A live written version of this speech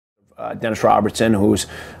Dennis Robertson, who's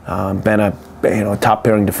been a top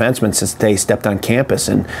pairing defenseman since they stepped on campus.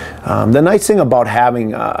 And the nice thing about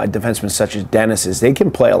having a defenseman such as Dennis is they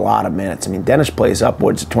can play a lot of minutes. I mean, Dennis plays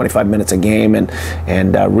upwards of 25 minutes a game and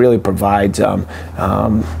really provides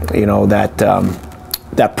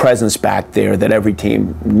that presence back there that every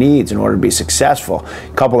team needs in order to be successful.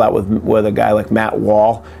 Couple that with a guy like Matt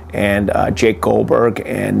Wall and Jake Goldberg,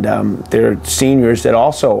 and they're seniors that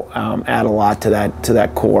also add a lot to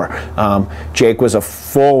that core. Jake was a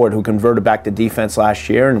forward who converted back to defense last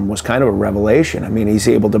year and was kind of a revelation. I mean, he's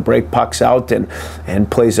able to break pucks out and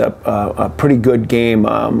plays a pretty good game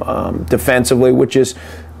defensively, which is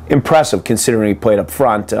impressive considering he played up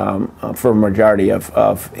front for a majority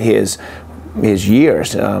of his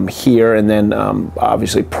years here and then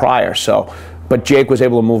obviously prior. But Jake was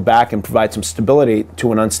able to move back and provide some stability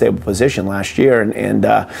to an unstable position last year, and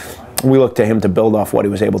we look to him to build off what he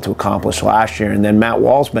was able to accomplish last year. And then Matt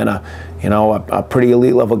Wall's been a pretty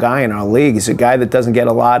elite level guy in our league. He's a guy that doesn't get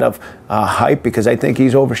a lot of hype because I think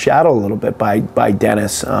he's overshadowed a little bit by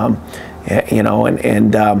Dennis,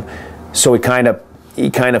 so he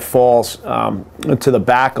kind of falls to the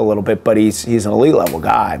back a little bit, but he's an elite level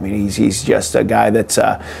guy. I mean, he's just a guy that's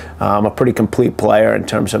a pretty complete player in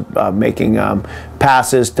terms of making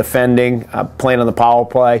passes, defending, playing on the power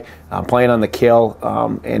play, playing on the kill,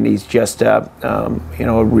 and he's just a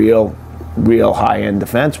real high-end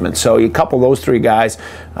defenseman. So you couple those three guys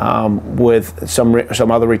with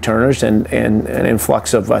some other returners and an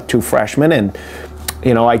influx of two freshmen, and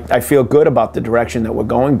I feel good about the direction that we're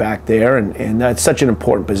going back there, and that's such an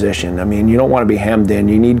important position. I mean, you don't want to be hemmed in.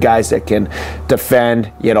 You need guys that can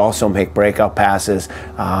defend, yet also make breakout passes,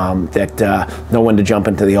 that know when to jump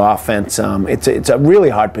into the offense. It's a really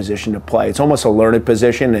hard position to play. It's almost a learned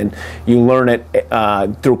position, and you learn it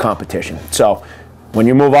through competition. So when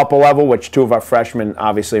you move up a level, which two of our freshmen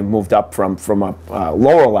obviously moved up from a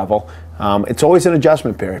lower level, it's always an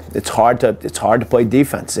adjustment period. It's hard to play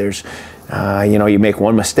defense. There's you make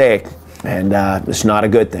one mistake, and it's not a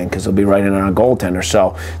good thing because they'll be right in on a goaltender.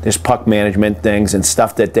 So there's puck management things and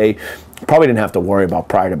stuff that they probably didn't have to worry about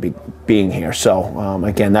prior to being here. So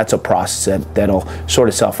again, that's a process that'll sort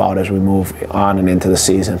itself out as we move on and into the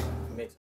season.